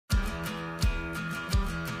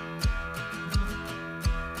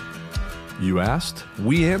You asked,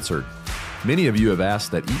 we answered. Many of you have asked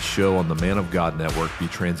that each show on the Man of God Network be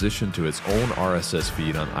transitioned to its own RSS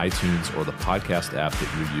feed on iTunes or the podcast app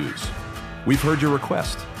that you use. We've heard your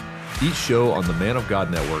request. Each show on the Man of God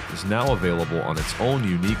Network is now available on its own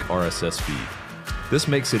unique RSS feed. This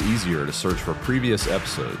makes it easier to search for previous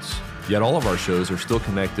episodes, yet all of our shows are still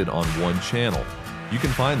connected on one channel. You can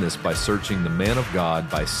find this by searching the Man of God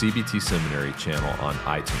by CBT Seminary channel on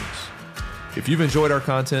iTunes. If you've enjoyed our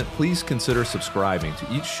content, please consider subscribing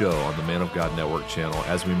to each show on the Man of God Network channel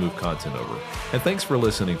as we move content over. And thanks for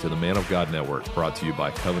listening to the Man of God Network, brought to you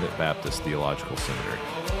by Covenant Baptist Theological Seminary.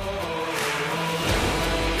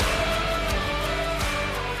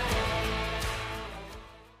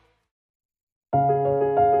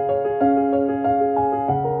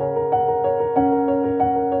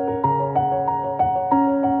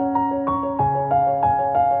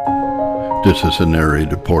 This is a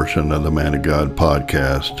narrated portion of the Man of God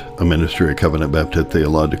podcast, a ministry of Covenant Baptist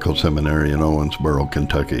Theological Seminary in Owensboro,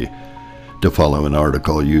 Kentucky. The following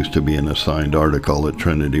article used to be an assigned article at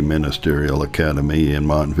Trinity Ministerial Academy in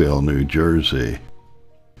Montville, New Jersey.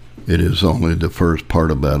 It is only the first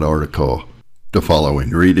part of that article. The following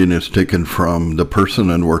reading is taken from The Person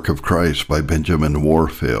and Work of Christ by Benjamin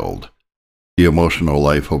Warfield. The Emotional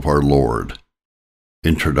Life of Our Lord.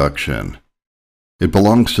 Introduction. It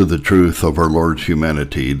belongs to the truth of our Lord's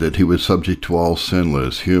humanity that he was subject to all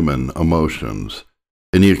sinless human emotions.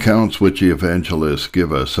 In the accounts which the evangelists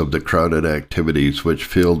give us of the crowded activities which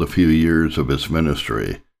filled a few years of his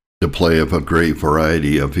ministry, the play of a great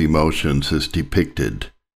variety of emotions is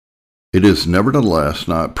depicted. It is nevertheless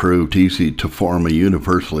not proved easy to form a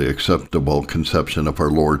universally acceptable conception of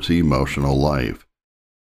our Lord's emotional life.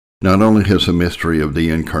 Not only has the mystery of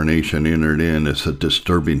the Incarnation entered in as a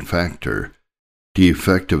disturbing factor, the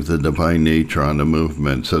effect of the divine nature on the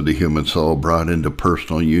movements of the human soul brought into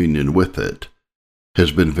personal union with it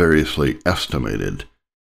has been variously estimated.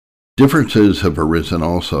 Differences have arisen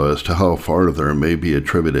also as to how far there may be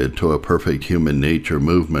attributed to a perfect human nature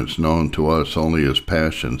movements known to us only as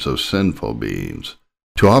passions of sinful beings.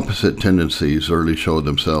 Two opposite tendencies early showed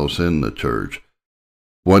themselves in the Church.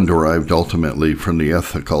 One derived ultimately from the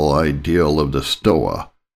ethical ideal of the Stoa,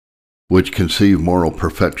 which conceived moral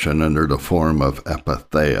perfection under the form of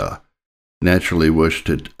apatheia, naturally wished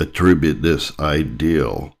to attribute this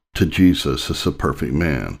ideal to Jesus as a perfect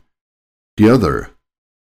man. The other,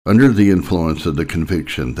 under the influence of the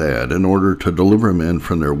conviction that, in order to deliver men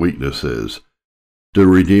from their weaknesses, the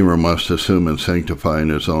Redeemer must assume and sanctify in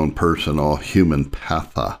his own person all human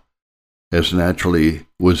patha, as naturally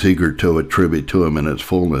was eager to attribute to him in its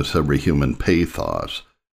fullness every human pathos,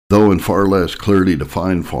 though in far less clearly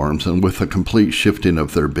defined forms and with a complete shifting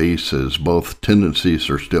of their bases. Both tendencies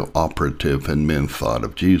are still operative in men's thought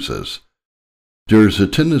of Jesus. There is a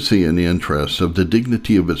tendency in the interest of the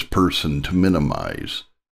dignity of his person to minimize,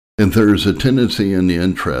 and there is a tendency in the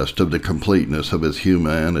interest of the completeness of his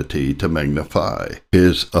humanity to magnify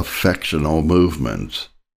his affectional movements.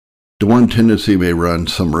 The one tendency may run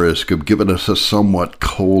some risk of giving us a somewhat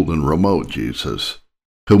cold and remote Jesus,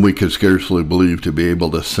 whom we could scarcely believe to be able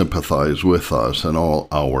to sympathize with us in all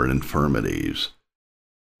our infirmities.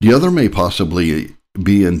 The other may possibly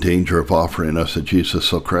be in danger of offering us a Jesus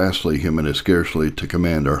so crassly human as scarcely to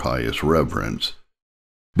command our highest reverence.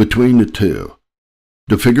 Between the two,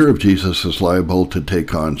 the figure of Jesus is liable to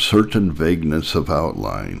take on certain vagueness of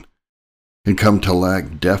outline and come to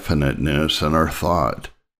lack definiteness in our thought.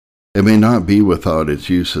 It may not be without its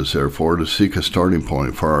uses, therefore, to seek a starting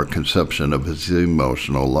point for our conception of his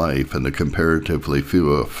emotional life and the comparatively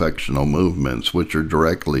few affectional movements which are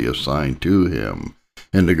directly assigned to him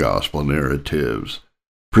in the gospel narratives.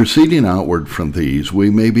 Proceeding outward from these, we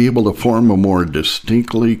may be able to form a more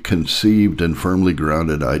distinctly conceived and firmly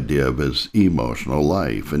grounded idea of his emotional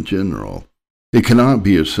life in general. It cannot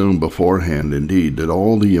be assumed beforehand, indeed, that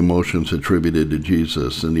all the emotions attributed to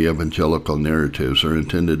Jesus in the evangelical narratives are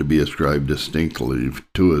intended to be ascribed distinctly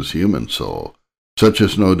to his human soul. Such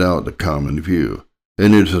is no doubt the common view,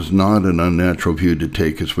 and it is not an unnatural view to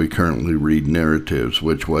take as we currently read narratives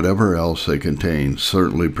which, whatever else they contain,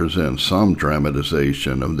 certainly present some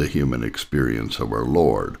dramatization of the human experience of our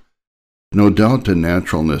Lord. No doubt the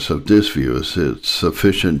naturalness of this view is its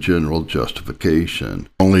sufficient general justification.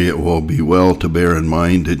 Only it will be well to bear in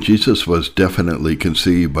mind that Jesus was definitely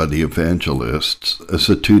conceived by the evangelists as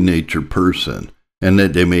a two-nature person, and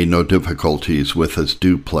that they made no difficulties with his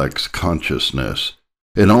duplex consciousness.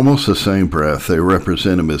 In almost the same breath, they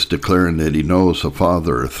represent him as declaring that he knows the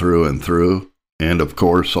Father through and through, and of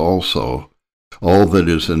course also all that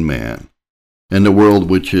is in man, and the world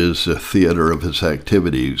which is the theater of his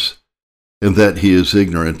activities, and that he is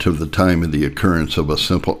ignorant of the time of the occurrence of a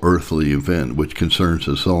simple earthly event which concerns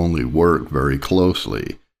his only work very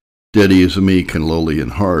closely. Yet he is meek and lowly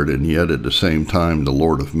in heart, and yet at the same time the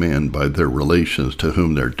Lord of men by their relations to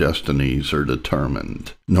whom their destinies are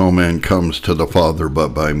determined. No man comes to the Father but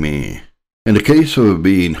by me. In the case of a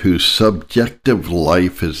being whose subjective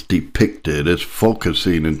life is depicted as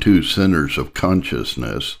focusing in two centers of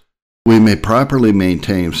consciousness, we may properly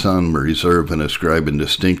maintain some reserve in ascribing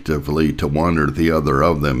distinctively to one or the other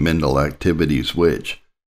of them mental activities which,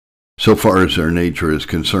 so far as their nature is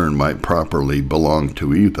concerned, might properly belong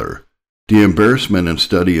to either. The embarrassment in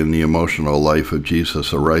studying the emotional life of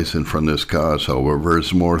Jesus arising from this cause, however,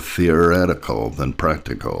 is more theoretical than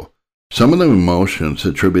practical. Some of the emotions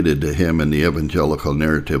attributed to him in the evangelical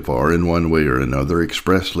narrative are, in one way or another,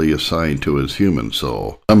 expressly assigned to his human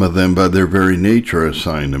soul. Some of them, by their very nature,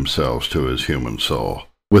 assign themselves to his human soul.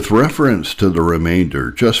 With reference to the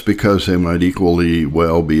remainder, just because they might equally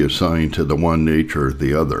well be assigned to the one nature or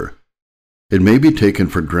the other, it may be taken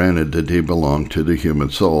for granted that they belong to the human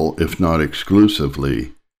soul, if not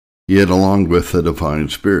exclusively, yet along with the divine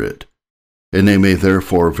spirit, and they may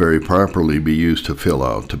therefore very properly be used to fill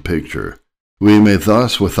out the picture. We may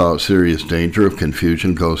thus, without serious danger of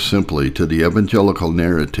confusion, go simply to the evangelical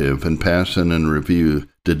narrative and pass in review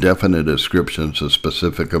the definite ascriptions of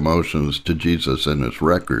specific emotions to Jesus in his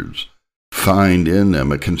records, find in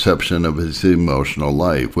them a conception of his emotional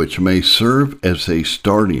life, which may serve as a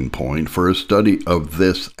starting point for a study of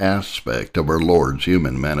this aspect of our Lord's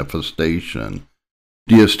human manifestation.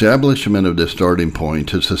 The establishment of this starting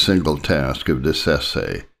point is the single task of this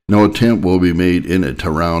essay. No attempt will be made in it to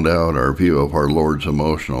round out our view of our Lord's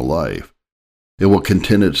emotional life. It will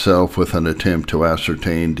content itself with an attempt to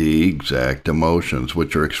ascertain the exact emotions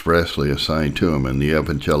which are expressly assigned to him in the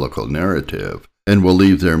evangelical narrative, and will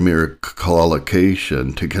leave their mere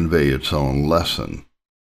collocation to convey its own lesson.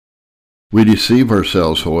 We deceive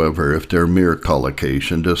ourselves, however, if their mere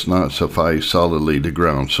collocation does not suffice solidly to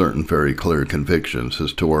ground certain very clear convictions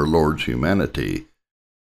as to our Lord's humanity,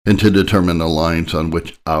 and to determine the lines on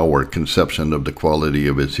which our conception of the quality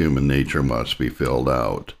of his human nature must be filled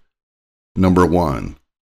out. Number 1.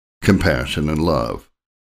 Compassion and love.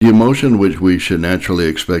 The emotion which we should naturally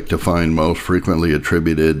expect to find most frequently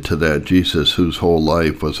attributed to that Jesus whose whole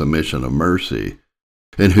life was a mission of mercy,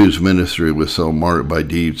 and whose ministry was so marked by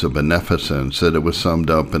deeds of beneficence that it was summed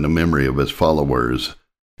up in the memory of his followers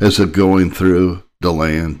as of going through the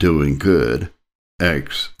land doing good,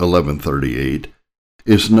 Acts 11:38,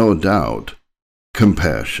 is no doubt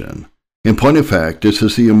compassion. In point of fact, this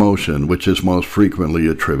is the emotion which is most frequently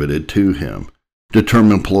attributed to him. The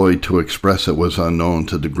term employed to express it was unknown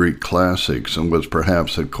to the Greek classics and was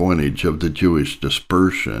perhaps a coinage of the Jewish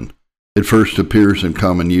dispersion. It first appears in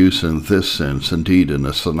common use in this sense, indeed, in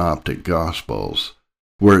the Synoptic Gospels,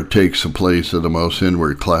 where it takes the place of the most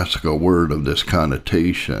inward classical word of this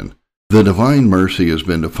connotation. The divine mercy has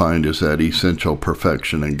been defined as that essential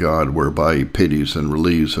perfection in God whereby he pities and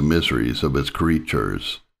relieves the miseries of his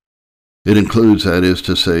creatures. It includes, that is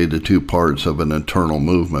to say, the two parts of an internal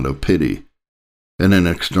movement of pity and an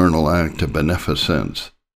external act of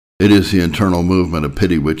beneficence. It is the internal movement of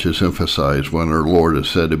pity which is emphasized when our Lord is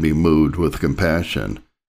said to be moved with compassion,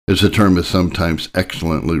 as the term is sometimes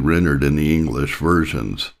excellently rendered in the English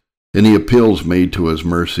versions. In the appeals made to his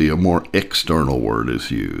mercy, a more external word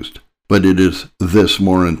is used. But it is this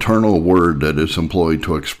more internal word that is employed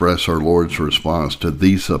to express our Lord's response to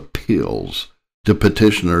these appeals. The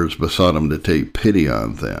petitioners besought him to take pity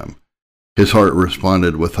on them. His heart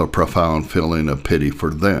responded with a profound feeling of pity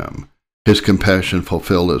for them. His compassion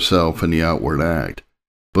fulfilled itself in the outward act.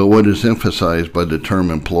 But what is emphasized by the term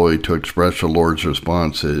employed to express the Lord's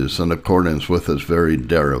response is, in accordance with its very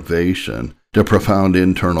derivation, the profound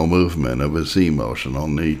internal movement of his emotional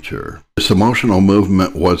nature. This emotional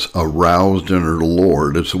movement was aroused in our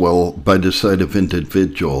Lord as well by the sight of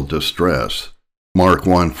individual distress. Mark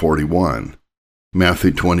 1:41,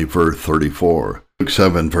 Matthew 20 verse 34, Luke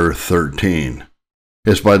 7 verse 13,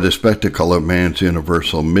 as by the spectacle of man's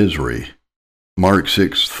universal misery. Mark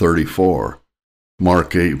 6:34,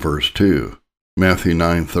 Mark 8 verse 2, Matthew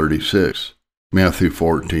 9:36, Matthew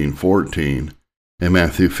 14:14, and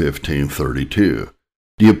Matthew 15:32.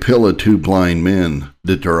 The appeal of two blind men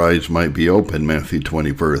that their eyes might be opened, Matthew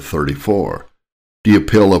 20 verse 34. The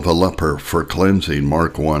appeal of a leper for cleansing,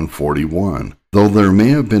 Mark 1:41. Though there may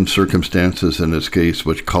have been circumstances in this case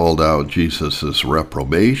which called out Jesus'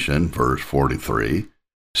 reprobation, verse 43,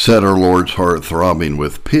 set our Lord's heart throbbing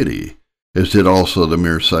with pity, as did also the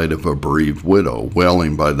mere sight of a bereaved widow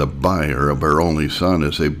wailing by the bier of her only son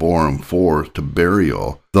as they bore him forth to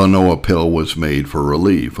burial, though no appeal was made for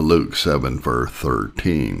relief. Luke 7, verse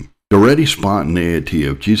 13. The ready spontaneity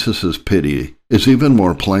of Jesus' pity is even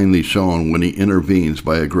more plainly shown when he intervenes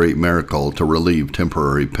by a great miracle to relieve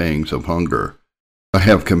temporary pangs of hunger. I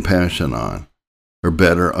have compassion on, or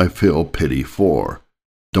better, I feel pity for,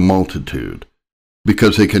 the multitude,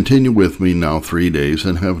 because they continue with me now 3 days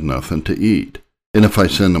and have nothing to eat. And if I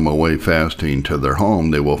send them away fasting to their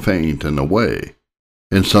home, they will faint in the way.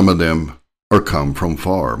 And some of them are come from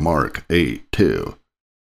far. Mark 8:2,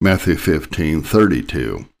 Matthew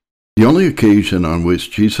 15:32. The only occasion on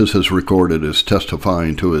which Jesus is recorded as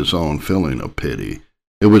testifying to his own feeling of pity,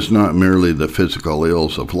 it was not merely the physical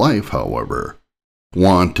ills of life, however,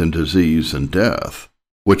 want and disease and death,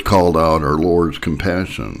 which called out our Lord's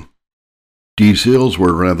compassion. These ills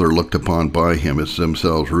were rather looked upon by him as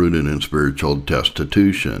themselves rooted in spiritual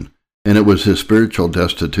destitution, and it was his spiritual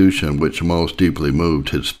destitution which most deeply moved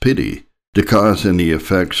his pity. The cause and the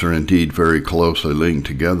effects are indeed very closely linked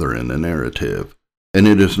together in the narrative, and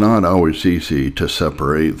it is not always easy to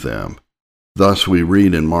separate them. Thus we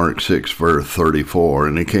read in Mark 6, verse 34,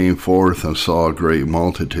 "And he came forth and saw a great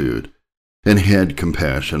multitude, and had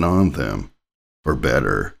compassion on them." Or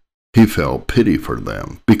better, he felt pity for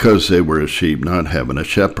them, because they were as sheep not having a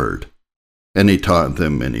shepherd. And he taught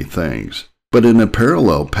them many things. But in a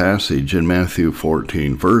parallel passage in Matthew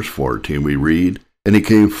 14, verse 14, we read, "And he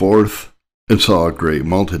came forth and saw a great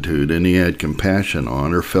multitude, and he had compassion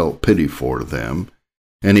on, or felt pity for them,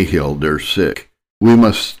 and he healed their sick." We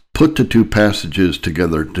must put the two passages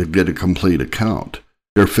together to get a complete account.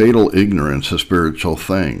 Their fatal ignorance of spiritual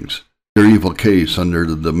things, their evil case under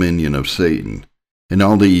the dominion of Satan, and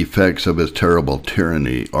all the effects of his terrible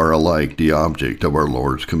tyranny are alike the object of our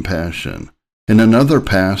Lord's compassion. In another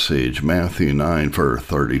passage, Matthew 9, verse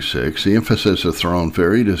 36, the emphasis is thrown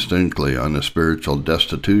very distinctly on the spiritual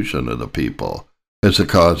destitution of the people as the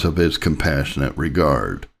cause of his compassionate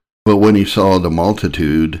regard. But when he saw the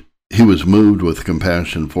multitude, he was moved with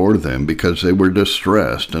compassion for them, because they were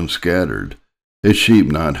distressed and scattered, as sheep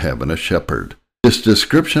not having a shepherd. This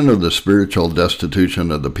description of the spiritual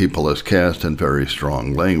destitution of the people is cast in very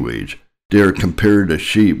strong language. They are compared to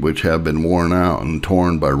sheep which have been worn out and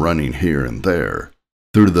torn by running here and there,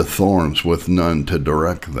 through the thorns with none to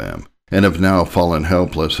direct them, and have now fallen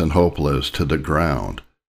helpless and hopeless to the ground.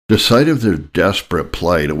 The sight of their desperate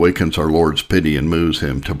plight awakens our Lord's pity and moves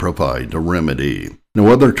him to provide the remedy. No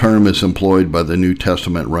other term is employed by the New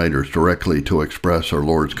Testament writers directly to express our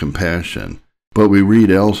Lord's compassion, but we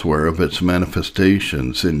read elsewhere of its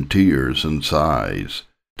manifestations in tears and sighs,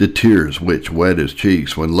 the tears which wet his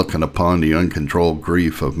cheeks when looking upon the uncontrolled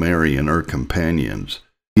grief of Mary and her companions.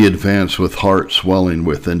 He advanced with heart swelling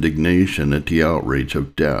with indignation at the outrage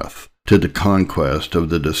of death, to the conquest of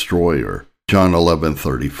the destroyer. John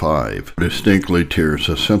 11:35, distinctly tears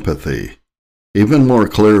of sympathy. Even more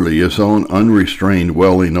clearly, his own unrestrained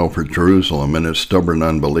wailing over Jerusalem and its stubborn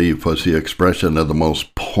unbelief was the expression of the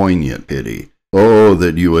most poignant pity. "Oh,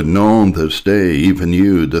 that you had known this day, even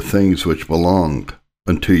you, the things which belong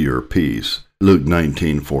unto your peace." Luke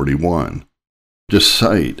 19:41. The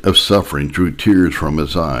sight of suffering drew tears from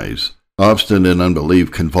his eyes. Obstinate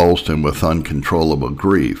unbelief convulsed him with uncontrollable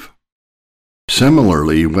grief.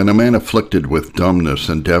 Similarly, when a man afflicted with dumbness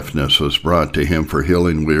and deafness was brought to him for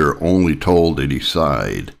healing, we are only told that he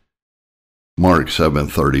sighed. Mark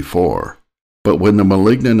 7:34. But when the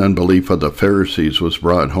malignant unbelief of the Pharisees was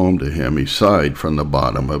brought home to him, he sighed from the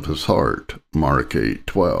bottom of his heart. Mark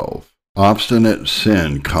 8:12. Obstinate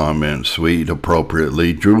sin, comment Sweet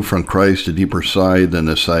appropriately, drew from Christ a deeper sigh than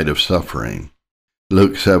the sight of suffering.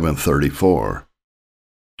 Luke 7:34.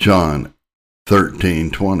 John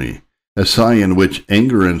 13:20. A sigh in which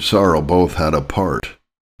anger and sorrow both had a part.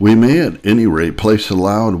 We may at any rate place the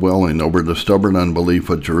loud wailing over the stubborn unbelief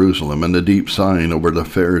of Jerusalem and the deep sighing over the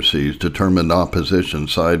Pharisees' determined opposition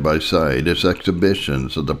side by side as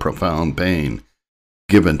exhibitions of the profound pain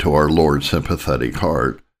given to our Lord's sympathetic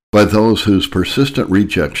heart by those whose persistent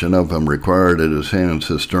rejection of him required at his hands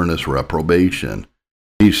his sternest reprobation.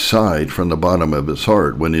 He sighed from the bottom of his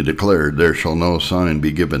heart when he declared, "There shall no sign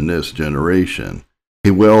be given this generation." He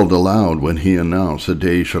wailed aloud when he announced, "A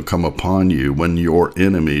day shall come upon you when your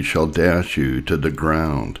enemies shall dash you to the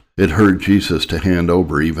ground." It hurt Jesus to hand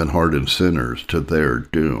over even hardened sinners to their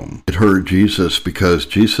doom. It hurt Jesus because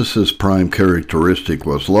Jesus' prime characteristic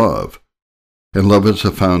was love, and love is the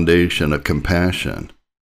foundation of compassion.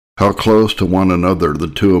 How close to one another the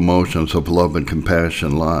two emotions of love and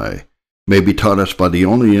compassion lie. may be taught us by the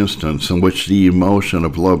only instance in which the emotion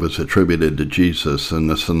of love is attributed to Jesus in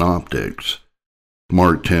the Synoptics,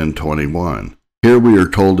 Mark 10:21. Here we are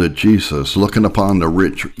told that Jesus, looking upon the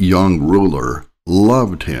rich young ruler,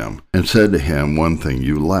 loved him and said to him, "One thing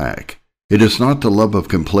you lack." It is not the love of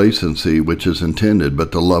complacency which is intended,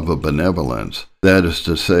 but the love of benevolence. That is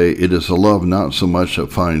to say, it is a love not so much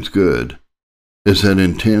that finds good as that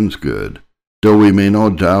intends good. Though we may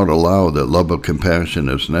no doubt allow that love of compassion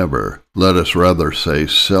is never, let us rather say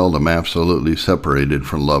seldom, absolutely separated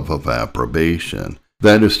from love of approbation.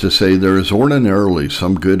 That is to say, there is ordinarily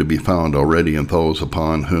some good to be found already in those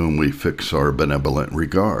upon whom we fix our benevolent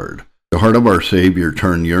regard. The heart of our Savior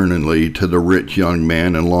turned yearningly to the rich young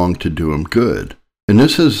man and longed to do him good. And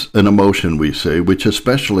this is an emotion, we say, which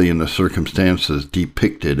especially in the circumstances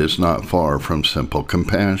depicted is not far from simple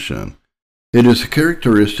compassion. It is a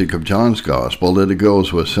characteristic of John's Gospel that it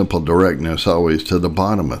goes with simple directness always to the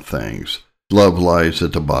bottom of things. Love lies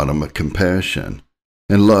at the bottom of compassion.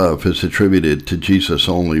 And love is attributed to Jesus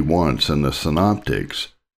only once in the Synoptics,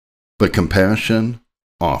 but compassion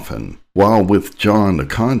often. While with John the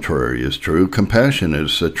contrary is true, compassion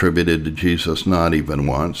is attributed to Jesus not even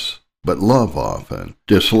once, but love often.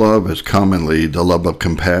 This love is commonly the love of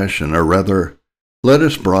compassion, or rather, let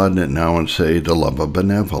us broaden it now and say the love of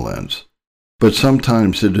benevolence. But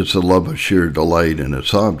sometimes it is the love of sheer delight in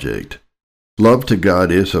its object. Love to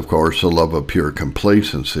God is, of course, a love of pure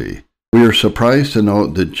complacency. We are surprised to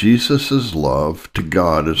note that Jesus' love to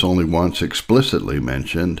God is only once explicitly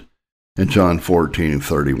mentioned in John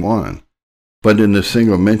 14:31. But in the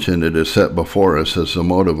single mention it is set before us as the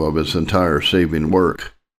motive of his entire saving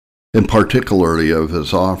work, and particularly of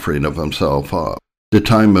his offering of himself up. The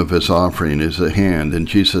time of his offering is at hand, and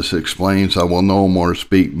Jesus explains, "I will no more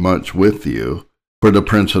speak much with you, for the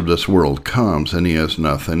prince of this world comes, and he has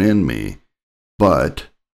nothing in me. But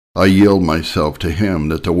I yield myself to him,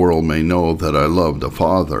 that the world may know that I love the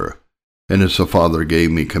Father. And as the Father gave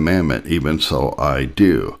me commandment, even so I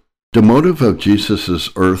do." The motive of Jesus'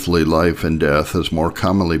 earthly life and death is more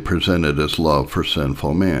commonly presented as love for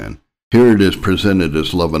sinful men. Here it is presented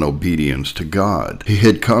as love and obedience to God. He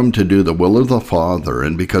had come to do the will of the Father,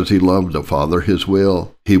 and because he loved the Father, his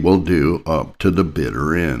will he will do up to the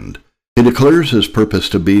bitter end. He declares his purpose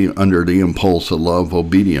to be, under the impulse of love,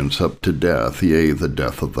 obedience up to death, yea, the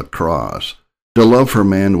death of the cross. The love for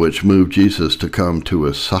man which moved Jesus to come to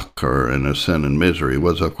his succor in his sin and misery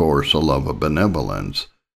was, of course, a love of benevolence.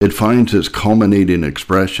 It finds its culminating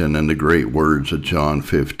expression in the great words of John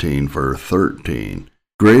 15, verse 13.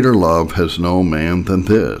 "Greater love has no man than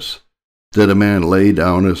this, that a man lay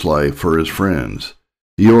down his life for his friends.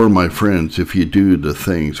 You are my friends if you do the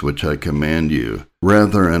things which I command you."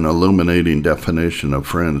 Rather an illuminating definition of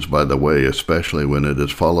friends, by the way, especially when it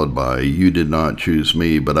is followed by, "You did not choose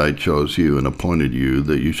me, but I chose you and appointed you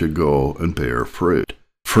that you should go and bear fruit."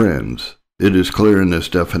 Friends, it is clear in this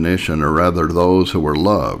definition, or rather those who are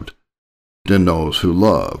loved, than those who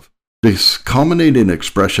love. This culminating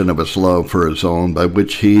expression of his love for his own, by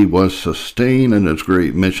which he was sustained in his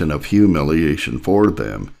great mission of humiliation for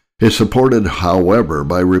them, is supported, however,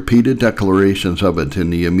 by repeated declarations of it in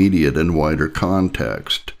the immediate and wider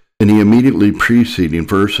context. In the immediately preceding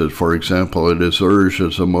verses, for example, it is urged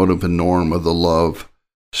as a motive and norm of the love,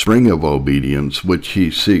 spring of obedience, which he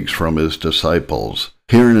seeks from his disciples.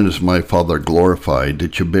 "Herein is my Father glorified,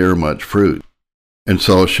 that you bear much fruit, and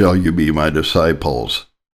so shall you be my disciples.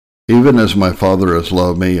 Even as my Father has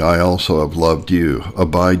loved me, I also have loved you.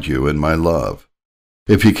 Abide you in my love.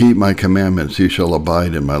 If you keep my commandments, you shall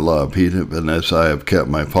abide in my love, even as I have kept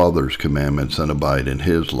my Father's commandments and abide in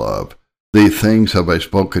his love. These things have I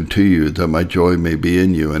spoken to you, that my joy may be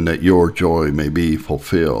in you, and that your joy may be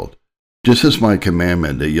fulfilled. This is my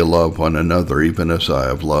commandment, that you love one another, even as I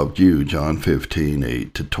have loved you." John 15,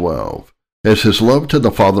 8-12. As his love to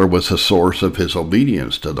the Father was the source of his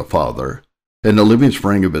obedience to the Father, and the living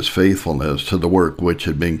spring of his faithfulness to the work which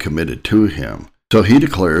had been committed to him, so he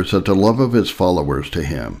declares that the love of his followers to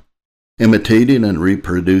him, imitating and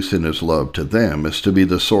reproducing his love to them, is to be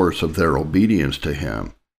the source of their obedience to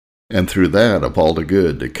him, and through that of all the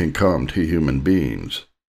good that can come to human beings,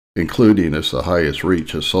 including as the highest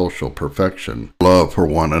reach of social perfection, love for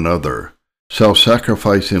one another.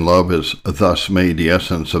 Self-sacrificing love is thus made the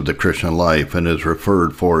essence of the Christian life, and is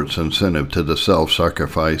referred for its incentive to the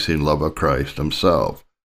self-sacrificing love of Christ himself.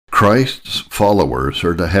 Christ's followers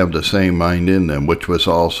are to have the same mind in them which was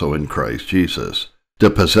also in Christ Jesus. The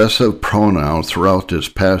possessive pronouns throughout this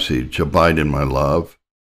passage, "abide in my love,"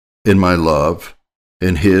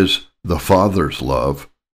 in his, the Father's love,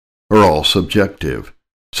 are all subjective.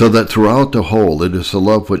 So that throughout the whole it is the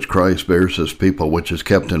love which Christ bears his people which is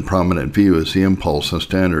kept in prominent view as the impulse and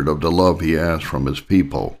standard of the love he asks from his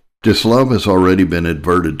people. This love has already been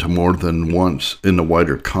adverted to more than once in the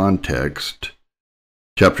wider context.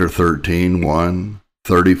 Chapter 13, 1,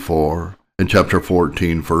 34, and chapter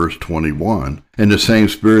 14, verse 21, in the same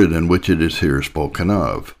spirit in which it is here spoken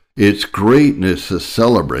of. Its greatness is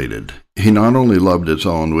celebrated. He not only loved his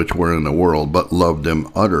own which were in the world, but loved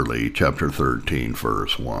them utterly, chapter 13,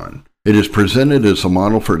 verse 1. It is presented as a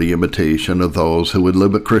model for the imitation of those who would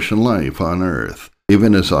live a Christian life on earth.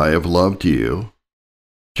 Even as I have loved you,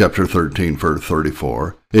 chapter 13, verse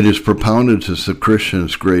 34. It is propounded as the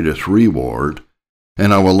Christian's greatest reward,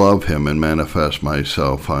 and I will love him and manifest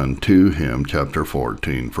myself unto him, chapter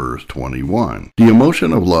 14, verse 21. The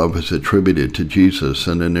emotion of love is attributed to Jesus,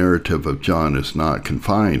 and the narrative of John is not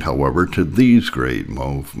confined, however, to these great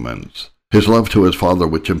movements. His love to his Father,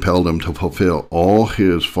 which impelled him to fulfill all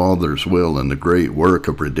his Father's will in the great work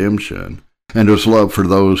of redemption, and his love for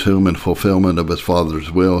those whom in fulfillment of his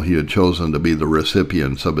Father's will he had chosen to be the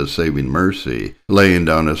recipients of his saving mercy, laying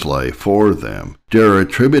down his life for them. There are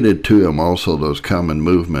attributed to him also those common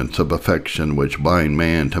movements of affection which bind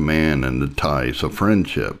man to man in the ties of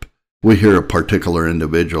friendship. We hear of particular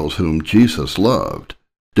individuals whom Jesus loved,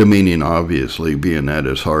 the meaning obviously being that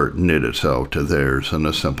his heart knit itself to theirs in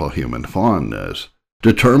a simple human fondness.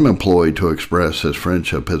 The term employed to express his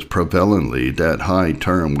friendship is prevalently that high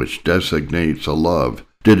term which designates a love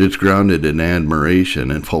that is grounded in admiration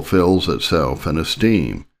and fulfills itself in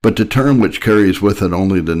esteem. But the term which carries with it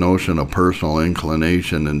only the notion of personal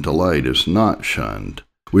inclination and delight is not shunned.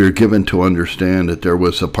 We are given to understand that there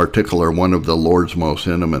was a particular one of the Lord's most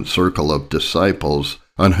intimate circle of disciples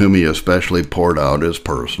on whom he especially poured out his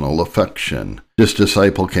personal affection. This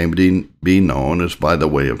disciple came to be known as by the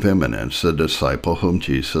way of eminence, the disciple whom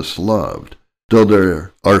Jesus loved. Though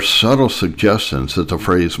there are subtle suggestions that the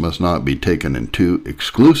phrase must not be taken in too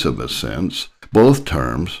exclusive a sense, both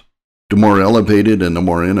terms, the more elevated and the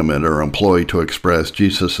more intimate, are employed to express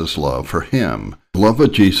Jesus' love for him. Love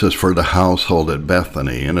of Jesus for the household at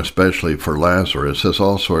Bethany, and especially for Lazarus, is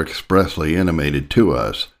also expressly intimated to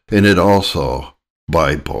us, and it also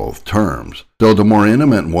by both terms, though the more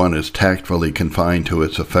intimate one is tactfully confined to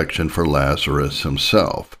its affection for Lazarus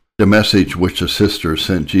himself. The message which the sisters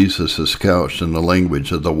sent Jesus is couched in the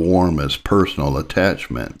language of the warmest personal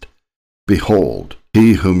attachment. Behold,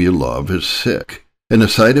 he whom you love is sick. And the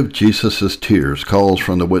sight of Jesus' tears calls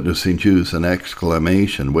from the witnessing Jews an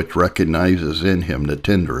exclamation which recognizes in him the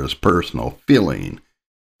tenderest personal feeling.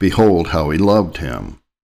 Behold how he loved him.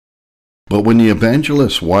 But when the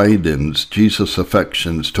evangelist widens Jesus'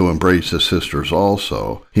 affections to embrace his sisters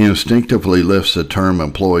also, he instinctively lifts the term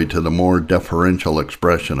employed to the more deferential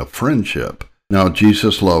expression of friendship. Now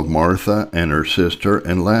Jesus loved Martha and her sister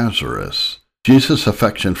and Lazarus. Jesus'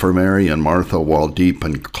 affection for Mary and Martha, while deep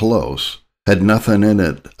and close, had nothing in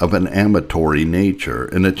it of an amatory nature,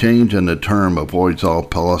 and a change in the term avoids all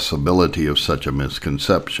possibility of such a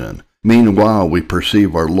misconception. Meanwhile, we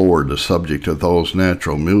perceive our Lord the subject of those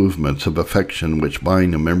natural movements of affection which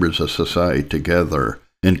bind the members of society together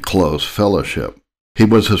in close fellowship. He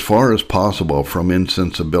was as far as possible from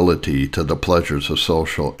insensibility to the pleasures of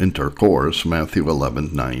social intercourse, Matthew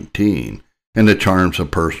 11:19, and the charms of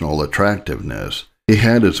personal attractiveness. He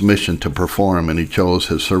had his mission to perform, and he chose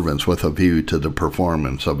his servants with a view to the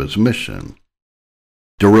performance of his mission.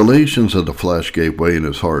 The relations of the flesh gave way in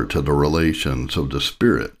his heart to the relations of the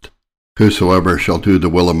Spirit. Whosoever shall do the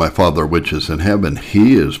will of my Father which is in heaven,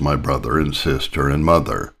 he is my brother and sister and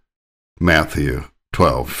mother. Matthew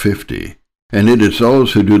 12:50. And it is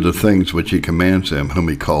those who do the things which he commands them whom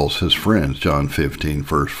he calls his friends, John 15,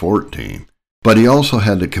 verse 14. But he also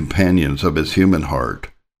had the companions of his human heart,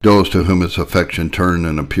 those to whom his affection turned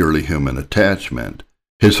in a purely human attachment.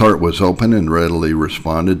 His heart was open and readily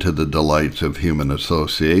responded to the delights of human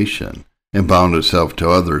association, and bound itself to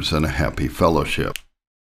others in a happy fellowship.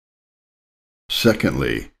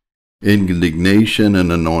 Secondly, indignation and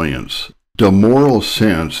annoyance. The moral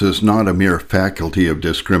sense is not a mere faculty of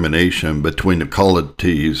discrimination between the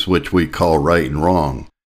qualities which we call right and wrong,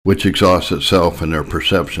 which exhausts itself in their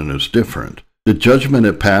perception as different. The judgment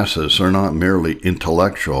it passes are not merely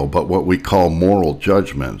intellectual, but what we call moral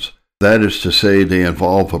judgments. That is to say, they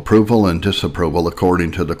involve approval and disapproval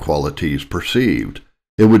according to the qualities perceived.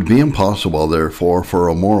 It would be impossible, therefore, for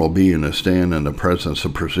a moral being to stand in the presence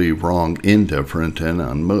of perceived wrong indifferent and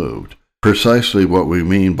unmoved. Precisely what we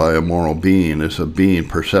mean by a moral being is a being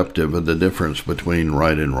perceptive of the difference between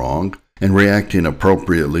right and wrong, and reacting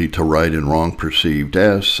appropriately to right and wrong perceived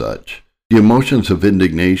as such. The emotions of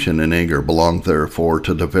indignation and anger belong therefore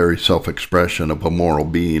to the very self-expression of a moral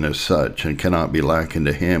being as such, and cannot be lacking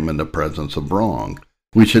to him in the presence of wrong.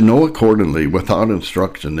 We should know accordingly, without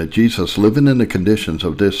instruction, that Jesus, living in the conditions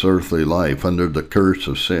of this earthly life under the curse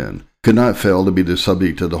of sin, could not fail to be the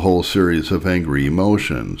subject of the whole series of angry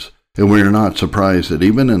emotions. And we are not surprised that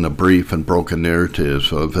even in the brief and broken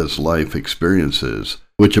narratives of his life experiences,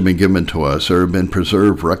 which have been given to us, there have been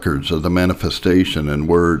preserved records of the manifestation in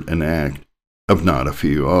word and act of not a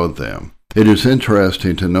few of them. It is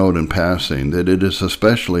interesting to note in passing that it is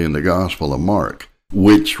especially in the Gospel of Mark,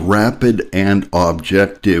 which, rapid and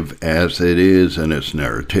objective as it is in its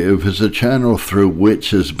narrative, is a channel through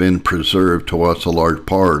which has been preserved to us a large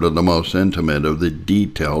part of the most intimate of the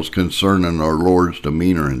details concerning our Lord's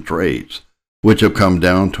demeanor and traits, which have come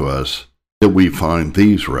down to us, that we find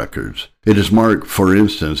these records. It is Mark, for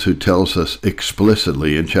instance, who tells us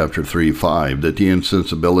explicitly in chapter 3:5 that the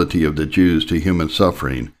insensibility of the Jews to human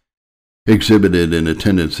suffering, exhibited in a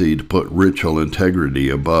tendency to put ritual integrity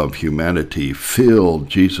above humanity, filled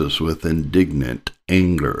Jesus with indignant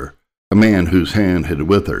anger. A man whose hand had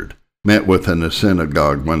withered met with in the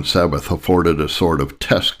synagogue one Sabbath afforded a sort of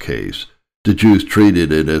test case. The Jews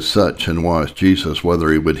treated it as such and asked Jesus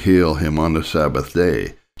whether he would heal him on the Sabbath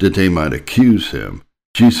day, that they might accuse him.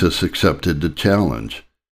 Jesus accepted the challenge.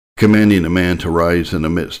 Commanding a man to rise in the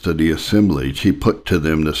midst of the assemblage, he put to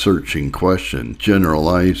them the searching question,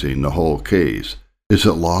 generalizing the whole case. Is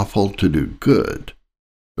it lawful to do good,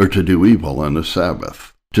 or to do evil on the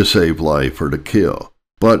Sabbath, to save life or to kill?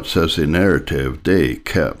 But, says the narrative, they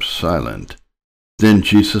kept silent. Then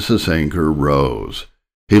Jesus' anger rose.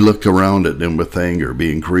 He looked around at them with anger,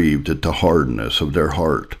 being grieved at the hardness of their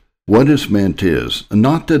heart. What is meant is,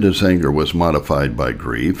 not that his anger was modified by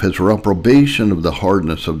grief. His reprobation of the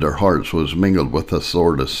hardness of their hearts was mingled with a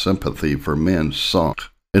sort of sympathy for men sunk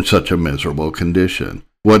in such a miserable condition.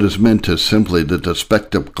 What is meant is simply that the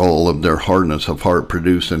spectacle of their hardness of heart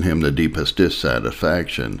produced in him the deepest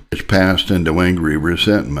dissatisfaction, which passed into angry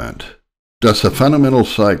resentment. Thus, the fundamental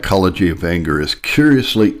psychology of anger is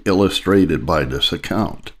curiously illustrated by this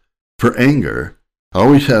account. For anger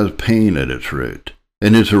always has pain at its root,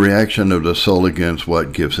 and is a reaction of the soul against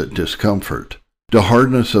what gives it discomfort. The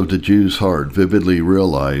hardness of the Jew's heart, vividly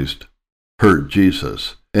realized, hurt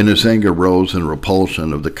Jesus, and his anger rose in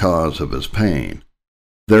repulsion of the cause of his pain.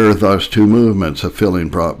 There are thus two movements of feeling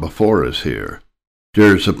brought before us here.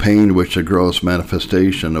 There is a pain which the gross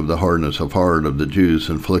manifestation of the hardness of heart of the Jews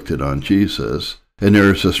inflicted on Jesus, and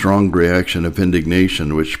there is a strong reaction of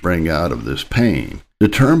indignation which sprang out of this pain. The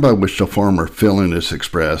term by which the former feeling is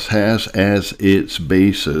expressed has as its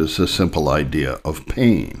basis a simple idea of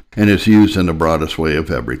pain, and is used in the broadest way of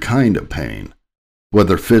every kind of pain,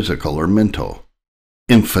 whether physical or mental,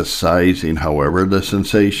 emphasizing, however, the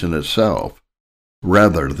sensation itself,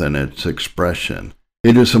 rather than its expression.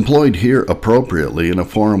 It is employed here appropriately in a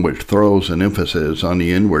form which throws an emphasis on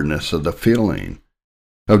the inwardness of the feeling,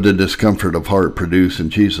 of the discomfort of heart produced in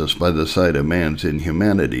Jesus by the sight of man's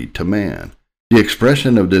inhumanity to man. The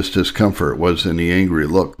expression of this discomfort was in the angry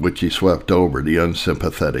look which he swept over the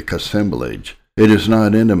unsympathetic assemblage. It is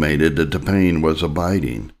not intimated that the pain was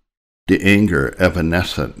abiding, the anger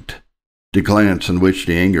evanescent. The glance in which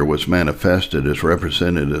the anger was manifested is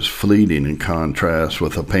represented as fleeting in contrast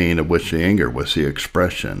with the pain of which the anger was the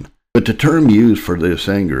expression. But the term used for this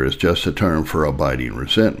anger is just a term for abiding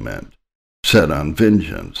resentment, set on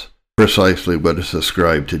vengeance. Precisely what is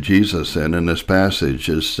ascribed to Jesus then in this passage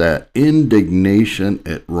is that indignation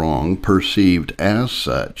at wrong perceived as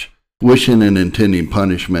such, wishing and intending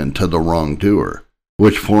punishment to the wrongdoer,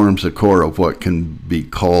 which forms the core of what can be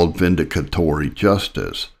called vindicatory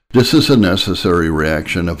justice. This is a necessary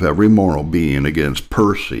reaction of every moral being against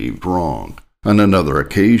perceived wrong. On another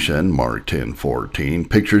occasion, Mark 10:14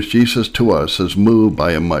 pictures Jesus to us as moved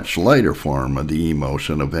by a much lighter form of the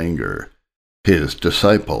emotion of anger. His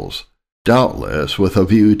disciples, doubtless with a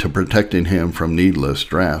view to protecting him from needless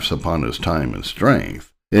drafts upon his time and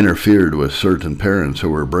strength, interfered with certain parents who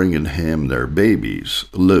were bringing him their babies,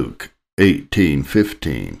 Luke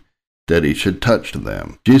 18:15, that he should touch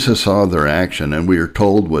them. Jesus saw their action, and we are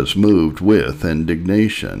told was moved with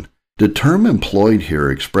indignation. The term employed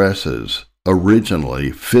here expresses,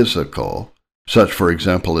 originally physical, such for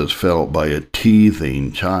example is felt by a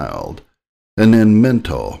teething child, and then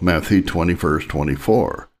mental, Matthew 20 verse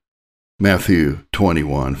 24, Matthew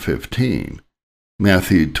 21:15,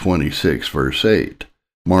 Matthew 26 verse 8,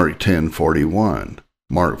 Mark 10:41,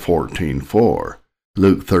 Mark 14:4,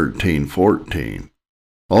 Luke 13:14.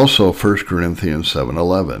 Also 1 Corinthians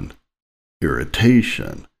 7:11.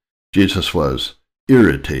 Irritation. Jesus was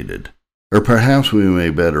irritated, or perhaps we may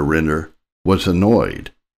better render was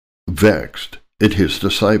annoyed, vexed at his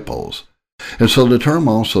disciples. And so the term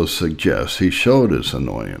also suggests he showed his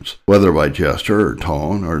annoyance, whether by gesture or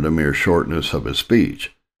tone or the mere shortness of his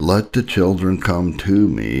speech. Let the children come to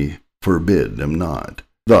me, forbid them not.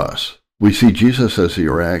 Thus, we see Jesus as he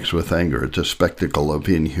reacts with anger at the spectacle of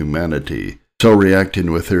inhumanity, so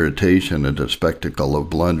reacting with irritation at the spectacle of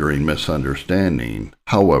blundering misunderstanding,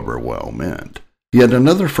 however well meant. Yet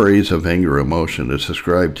another phrase of anger emotion is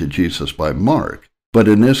ascribed to Jesus by Mark, but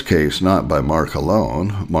in this case not by Mark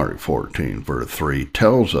alone. Mark 14, verse 3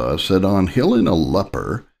 tells us that on healing a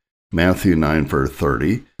leper, Matthew 9, verse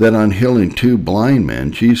 30, that on healing 2 blind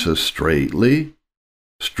men, Jesus strictly,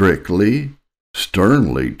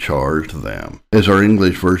 sternly charged them, as our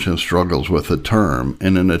English version struggles with the term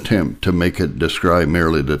in an attempt to make it describe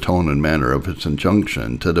merely the tone and manner of its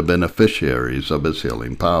injunction to the beneficiaries of his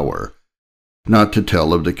healing power, not to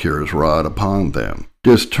tell of the cures wrought upon them.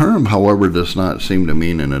 This term, however, does not seem to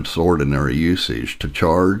mean in its ordinary usage to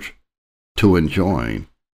charge, to enjoin,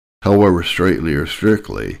 however straitly or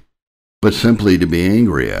strictly, but simply to be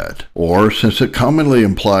angry at, or, since it commonly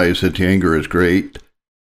implies that the anger is great,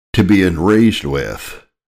 to be enraged with,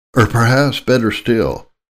 or perhaps better still,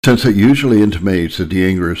 since it usually intimates that the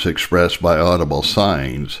anger is expressed by audible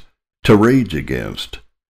signs, to rage against.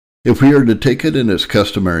 If we are to take it in its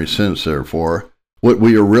customary sense, therefore, what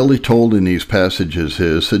we are really told in these passages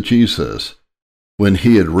is that Jesus, when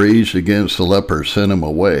he had raged against the leper, sent him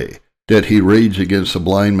away, that he raged against the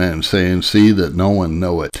blind man, saying, See that no one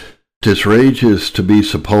know it. This rage is to be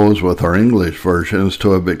supposed with our English versions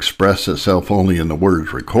to have expressed itself only in the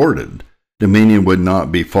words recorded. The meaning would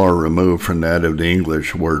not be far removed from that of the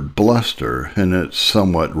English word bluster in its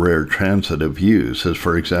somewhat rare transitive use, as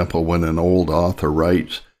for example when an old author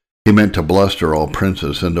writes, he meant to bluster all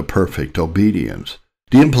princes into perfect obedience.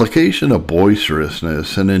 The implication of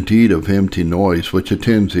boisterousness and indeed of empty noise which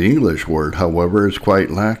attends the English word, however, is quite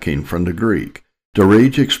lacking from the Greek. The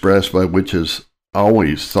rage expressed by which is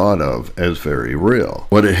always thought of as very real.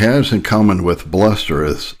 What it has in common with bluster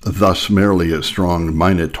is thus merely its strong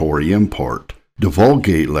minatory import. The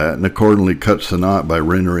Vulgate Latin accordingly cuts the knot by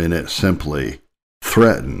rendering it simply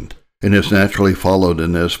threatened, and is naturally followed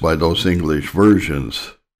in this by those English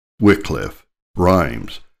versions, Wycliffe,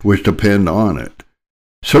 Rhymes, which depend on it.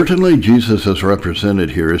 Certainly Jesus as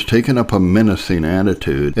represented here has taken up a menacing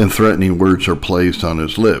attitude, and threatening words are placed on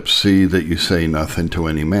his lips. See that you say nothing to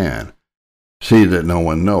any man. See that no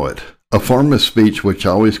one know it. A form of speech which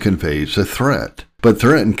always conveys a threat. But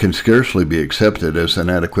threaten can scarcely be accepted as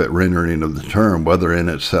an adequate rendering of the term, whether in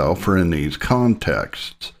itself or in these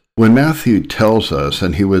contexts. When Matthew tells us,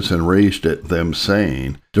 and he was enraged at them,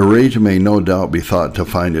 saying, the rage may no doubt be thought to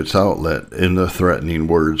find its outlet in the threatening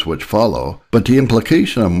words which follow, but the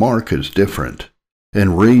implication of Mark is different.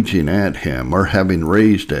 And raging at him, or having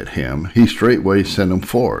raged at him, he straightway sent him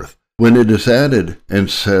forth. When it is added, and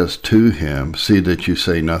says to him, see that you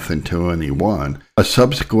say nothing to any one, a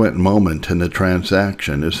subsequent moment in the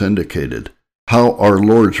transaction is indicated. How our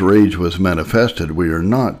Lord's rage was manifested we are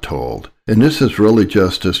not told, and this is really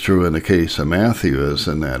just as true in the case of Matthew as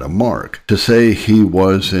in that of Mark. To say he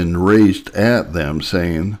was enraged at them,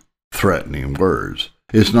 saying threatening words,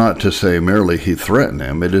 is not to say merely he threatened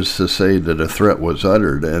them. It is to say that a threat was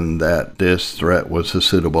uttered, and that this threat was a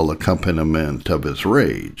suitable accompaniment of his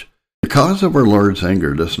rage. The cause of our Lord's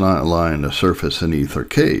anger does not lie on the surface in either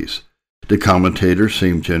case. The commentators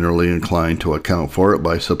seem generally inclined to account for it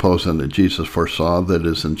by supposing that Jesus foresaw that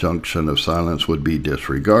his injunction of silence would be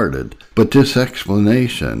disregarded. But this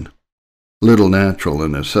explanation, little natural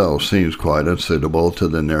in itself, seems quite unsuitable to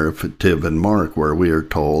the narrative in Mark, where we are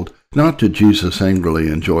told not that Jesus angrily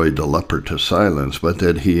enjoined the leper to silence, but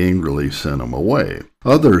that he angrily sent him away.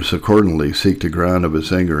 Others accordingly seek the ground of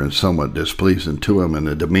his anger in somewhat displeasing to him in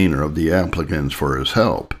the demeanor of the applicants for his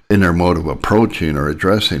help, in their mode of approaching or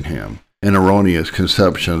addressing him, and erroneous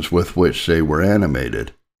conceptions with which they were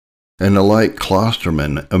animated. And the like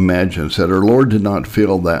Closterman imagines that our Lord did not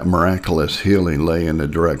feel that miraculous healing lay in the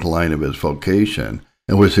direct line of his vocation,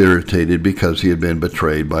 and was irritated because he had been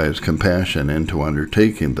betrayed by his compassion into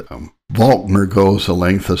undertaking them. Faulkner goes the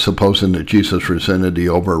length of supposing that Jesus resented the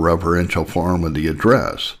over-reverential form of the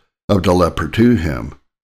address of the leper to him,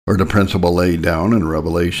 or the principle laid down in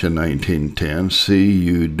Revelation 19:10, see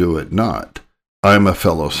you do it not. I am a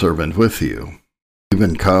fellow servant with you.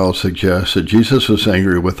 Even Kyle suggests that Jesus was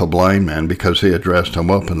angry with the blind man because he addressed him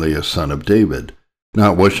openly as Son of David,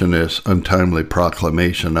 not wishing this untimely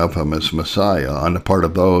proclamation of him as Messiah on the part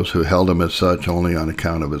of those who held him as such only on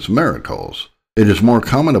account of his miracles. It is more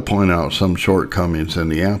common to point out some shortcomings in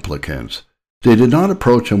the applicants, They did not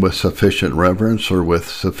approach him with sufficient reverence or with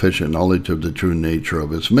sufficient knowledge of the true nature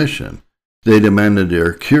of his mission. They demanded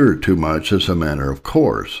their cure too much as a matter of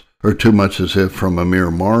course, or too much as if from a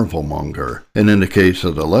mere marvel-monger, and in the case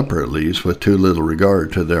of the leper at least, with too little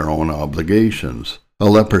regard to their own obligations. A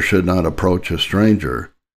leper should not approach a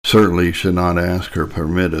stranger, certainly should not ask or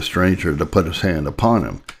permit a stranger to put his hand upon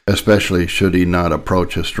him, especially should he not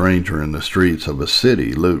approach a stranger in the streets of a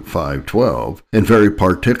city, Luke 5:12, and very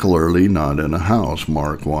particularly not in a house,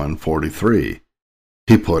 Mark 1:43.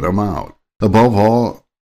 He put him out. Above all,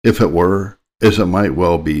 if it were, as it might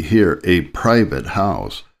well be here, a private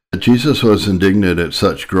house. That Jesus was indignant at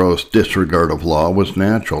such gross disregard of law was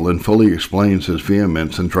natural, and fully explains his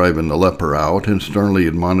vehemence in driving the leper out and sternly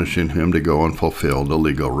admonishing him to go and fulfill the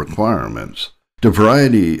legal requirements. The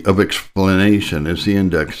variety of explanation is the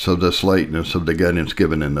index of the slightness of the guidance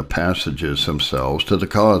given in the passages themselves to the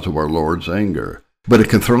cause of our Lord's anger. But it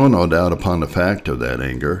can throw no doubt upon the fact of that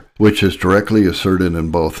anger, which is directly asserted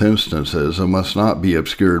in both instances and must not be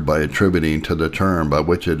obscured by attributing to the term by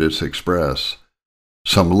which it is expressed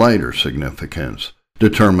some lighter significance. The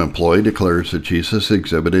term employed declares that Jesus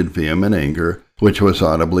exhibited vehement anger, which was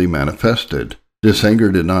audibly manifested. This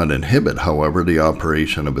anger did not inhibit, however, the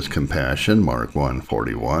operation of his compassion, Mark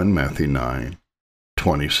 1:41, Matthew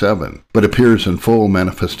 9:27, but appears in full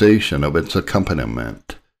manifestation of its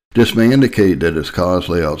accompaniment. This may indicate that its cause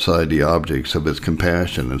lay outside the objects of his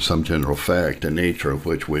compassion in some general fact, the nature of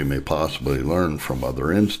which we may possibly learn from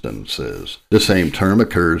other instances. The same term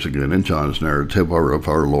occurs again in John's narrative of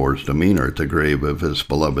our Lord's demeanor at the grave of his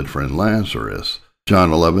beloved friend Lazarus,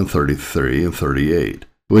 John 11:33 and 38.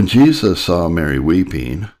 When Jesus saw Mary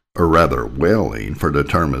weeping, or rather wailing, for the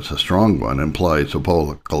term is a strong one, implies a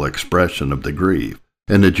vocal expression of the grief,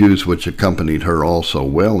 and the Jews which accompanied her also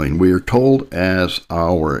wailing, we are told, as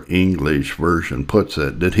our English version puts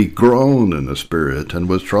it, that he groaned in the spirit and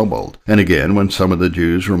was troubled. And again, when some of the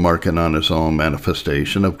Jews, remarking on his own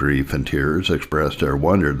manifestation of grief and tears, expressed their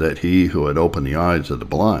wonder that he who had opened the eyes of the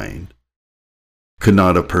blind could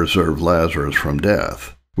not have preserved Lazarus from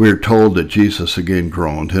death, we are told that Jesus again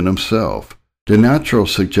groaned in himself. The natural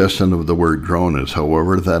suggestion of the word groan is,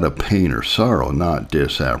 however, that of pain or sorrow, not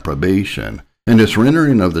disapprobation, and its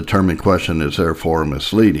rendering of the term in question is therefore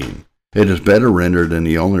misleading. It is better rendered in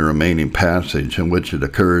the only remaining passage in which it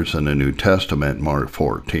occurs in the New Testament, Mark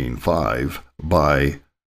 14:5, by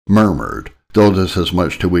murmured, though this is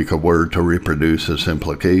much too weak a word to reproduce its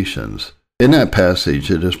implications. In that passage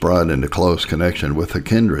it is brought into close connection with a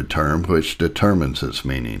kindred term which determines its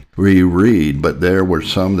meaning. We read, "But there were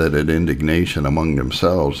some that had indignation among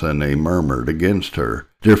themselves, and they murmured against her."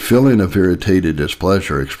 Their feeling of irritated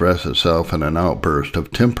displeasure expressed itself in an outburst of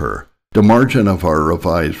temper. The margin of our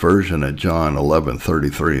Revised Version at John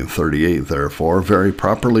 11:33 and 38, therefore, very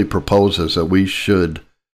properly proposes that we should,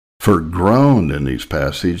 for groaned in these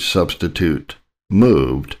passages, substitute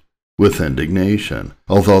moved with indignation,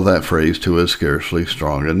 although that phrase too is scarcely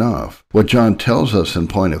strong enough. What John tells us in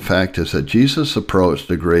point of fact is that Jesus approached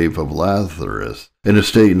the grave of Lazarus in a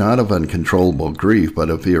state not of uncontrollable grief but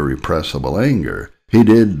of irrepressible anger. He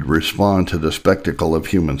did respond to the spectacle of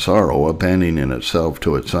human sorrow, abandoning itself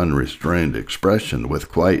to its unrestrained expression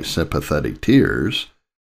with quite sympathetic tears.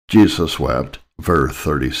 Jesus wept, verse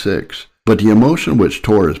 36. But the emotion which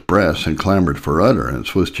tore his breast and clamored for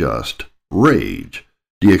utterance was just rage.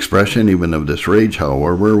 The expression even of this rage,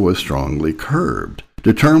 however, was strongly curbed.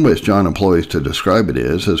 The term which John employs to describe it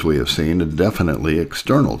is, as we have seen, a definitely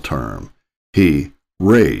external term. He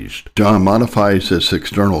raged. John modifies this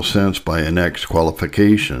external sense by annexed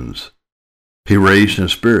qualifications. He raged in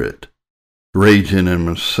spirit, raging in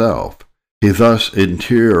himself. He thus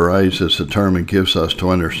interiorizes the term and gives us to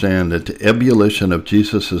understand that the ebullition of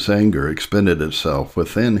Jesus' anger expended itself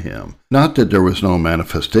within him. Not that there was no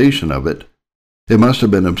manifestation of it. It must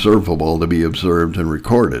have been observable to be observed and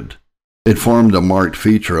recorded. It formed a marked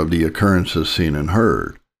feature of the occurrences seen and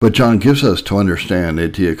heard. But John gives us to understand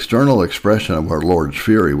that the external expression of our Lord's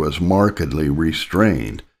fury was markedly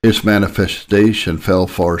restrained. Its manifestation fell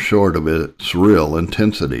far short of its real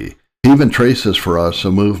intensity. He even traces for us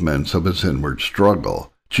the movements of his inward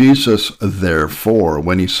struggle. Jesus, therefore,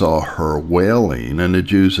 when he saw her wailing, and the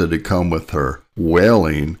Jews that had come with her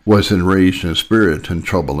wailing, was enraged in spirit and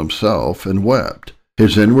troubled himself, and wept.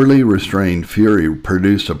 His inwardly restrained fury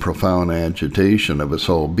produced a profound agitation of his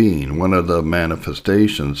whole being, one of the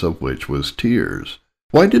manifestations of which was tears.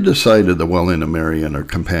 Why did the sight of the wailing of Mary and her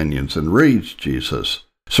companions enrage Jesus?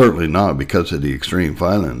 Certainly not because of the extreme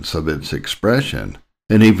violence of its expression,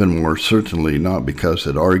 and even more certainly not because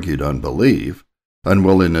it argued unbelief.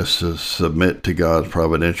 unwillingness to submit to God's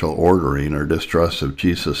providential ordering, or distrust of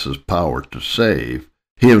Jesus' power to save.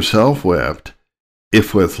 He himself wept,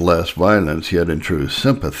 if with less violence, yet in true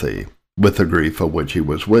sympathy with the grief of which he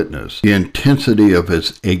was witness. The intensity of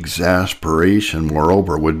his exasperation,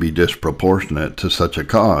 moreover, would be disproportionate to such a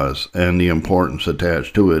cause, and the importance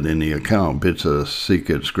attached to it in the account bids us seek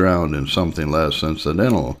its ground in something less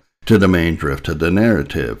incidental to the main drift of the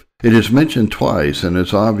narrative. It is mentioned twice and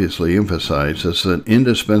is obviously emphasized as an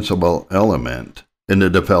indispensable element in the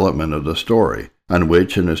development of the story, on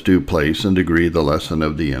which in its due place and degree the lesson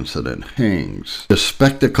of the incident hangs. The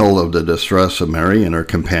spectacle of the distress of Mary and her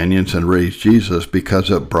companions enraged Jesus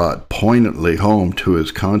because it brought poignantly home to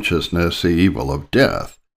his consciousness the evil of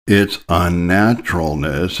death. Its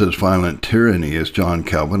unnaturalness is violent tyranny, as John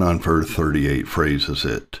Calvin on verse 38 phrases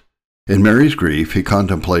it. In Mary's grief, he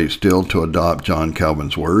contemplates, still to adopt John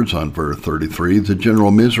Calvin's words on verse 33, the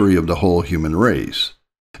general misery of the whole human race,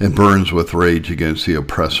 and burns with rage against the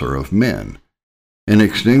oppressor of men.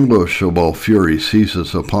 Inextinguishable fury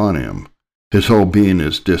seizes upon him. His whole being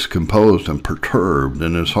is discomposed and perturbed,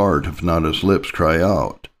 and his heart, if not his lips, cry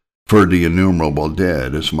out, "For the innumerable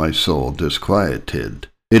dead is my soul disquieted."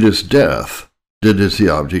 It is death that is the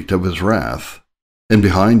object of his wrath, and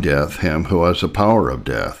behind death him who has the power of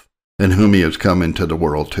death, and whom he has come into the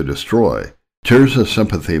world to destroy. Tears of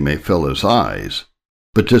sympathy may fill his eyes,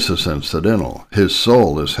 but this is incidental. His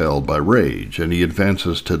soul is held by rage, and he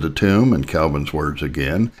advances to the tomb, in Calvin's words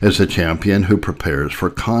again, as a champion who prepares for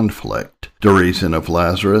conflict. The reason of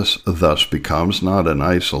Lazarus thus becomes not an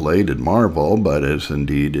isolated marvel, but as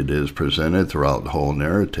indeed it is presented throughout the whole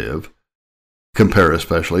narrative. Compare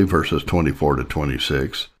especially verses 24 to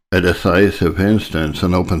 26. A decisive instance,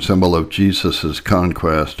 an open symbol of Jesus'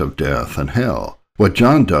 conquest of death and hell. What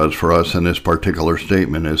John does for us in this particular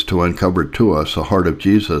statement is to uncover to us the heart of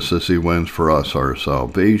Jesus as he wins for us our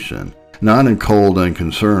salvation, not in cold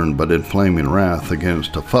unconcern, but in flaming wrath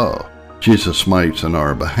against a foe. Jesus smites in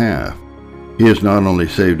our behalf. He has not only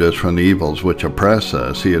saved us from the evils which oppress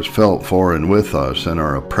us, he has felt for and with us in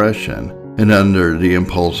our oppression, and under the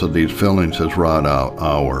impulse of these feelings has wrought out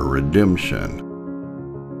our redemption.